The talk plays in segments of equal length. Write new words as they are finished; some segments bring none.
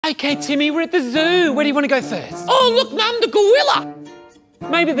Okay, Timmy, we're at the zoo. Where do you want to go first? Oh, look, Mum, the gorilla.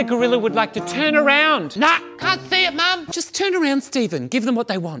 Maybe the gorilla would like to turn around. Nah, can't see it, Mum. Just turn around, Stephen. Give them what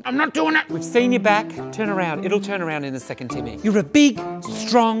they want. I'm not doing it. We've seen your back. Turn around. It'll turn around in a second, Timmy. You're a big,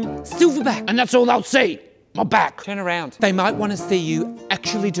 strong silverback. And that's all they'll see, my back. Turn around. They might want to see you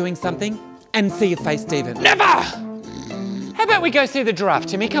actually doing something and see your face, Stephen. Never! How about we go see the giraffe,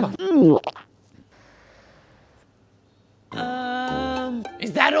 Timmy? Come on.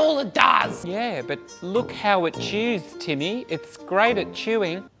 Is that all it does? Yeah, but look how it chews, Timmy. It's great at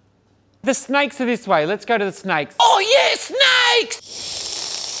chewing. The snakes are this way. Let's go to the snakes. Oh, yeah,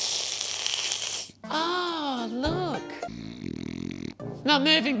 snakes! Oh, look. Not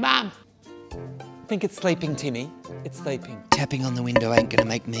moving, Mum. I think it's sleeping, Timmy. It's sleeping. Tapping on the window ain't gonna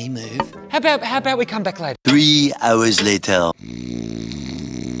make me move. How about we come back later? 3 hours later.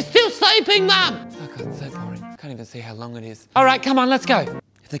 Still sleeping, Mum. Oh, God, it's so boring. I can't even see how long it is. All right, come on, let's go. Have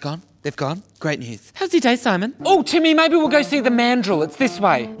they gone? They've gone? Great news. How's your day, Simon? Oh, Timmy, maybe we'll go see the mandrill. It's this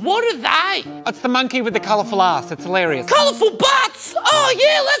way. What are they? It's the monkey with the colourful ass. It's hilarious. Colourful butts! Oh,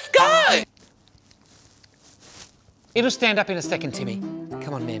 yeah, let's go! It'll stand up in a second, Timmy.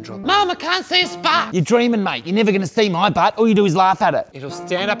 Come on, mandrill. Mum, I can't see its butt. You're dreaming, mate. You're never going to see my butt. All you do is laugh at it. It'll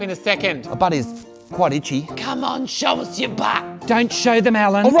stand up in a second. My butt is quite itchy. Come on, show us your butt. Don't show them,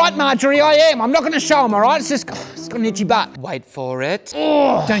 Alan. All right, Marjorie, I am. I'm not going to show them, all right? It's got an itchy butt. Wait for it.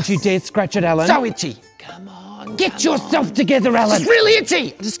 Oh, Don't you dare scratch it, Alan. so itchy. Come on. Get yourself together, Alan. It's really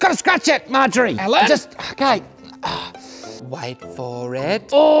itchy. I just got to scratch it, Marjorie. Alan? Okay. Wait for it.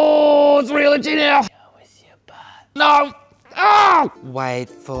 Oh, it's real itchy now. Show us your butt. No. Oh! Wait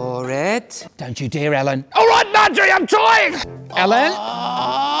for it. Don't you dare, Alan. All right, Marjorie, I'm trying. Alan?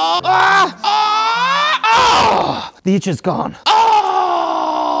 Oh. Ah! Oh. The itch is gone.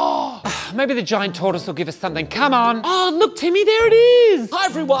 Oh. Maybe the giant tortoise will give us something. Come on. Oh, look, Timmy, there it is. Hi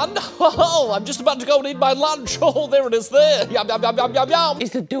everyone! Oh, I'm just about to go and eat my lunch. Oh, there it is there. Yum, yum, yum, yum, yum, yum.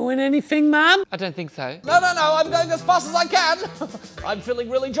 Is it doing anything, Mum? I don't think so. No, I'm going as fast as I can. I'm feeling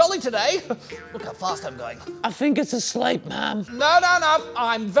really jolly today. Look how fast I'm going. I think it's asleep, Mum. No,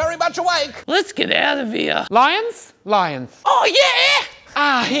 I'm very much awake. Let's get out of here. Lions? Lions. Oh, yeah!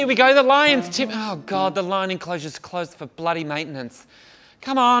 Ah, here we go, the lions, Tim. Oh, God, the lion enclosure's closed for bloody maintenance.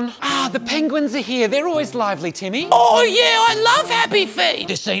 Come on. Ah, the penguins are here. They're always lively, Timmy. Oh, yeah, I love Happy Feet.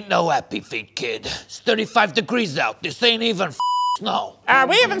 This ain't no happy feet, kid. It's 35 degrees out. This ain't even snow.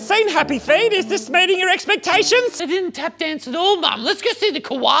 We haven't seen Happy Feet. Is this meeting your expectations? They didn't tap dance at all, Mum. Let's go see the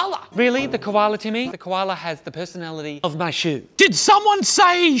koala. Really? The koala, Timmy? The koala has the personality of my shoe. Did someone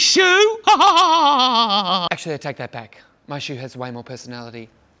say shoe? Actually, I take that back. My shoe has way more personality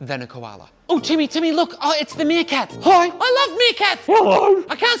than a koala. Oh, Timmy, look. Oh, it's the meerkats. Hi. I love meerkats. Hello.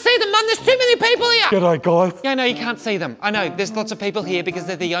 I can't see them, Mum. There's too many people here. G'day, guys. Yeah, no, you can't see them. I know, there's lots of people here because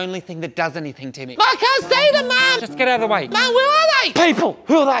they're the only thing that does anything, Timmy. I can't see them, Mum. Just get out of the way. Mum, where are they? People,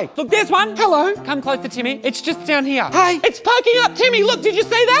 who are they? Look, there's one. Hello. Come closer, Timmy. It's just down here. Hey. It's poking up, Timmy. Look, did you see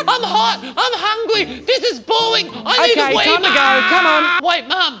that? I'm hot. I'm hungry. This is boring. I need Okay, a wee, time to Mum. go. Come on. Wait,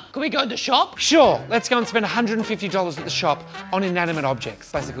 Mum. Can we go to the shop? Sure, let's go and spend $150 at the shop on inanimate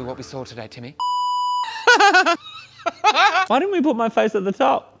objects. Basically what we saw today, Timmy. Why didn't we put my face at the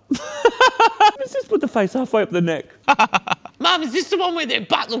top? Let's just put the face halfway up the neck. Mum, is this the one where their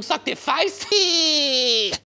butt looks like their face?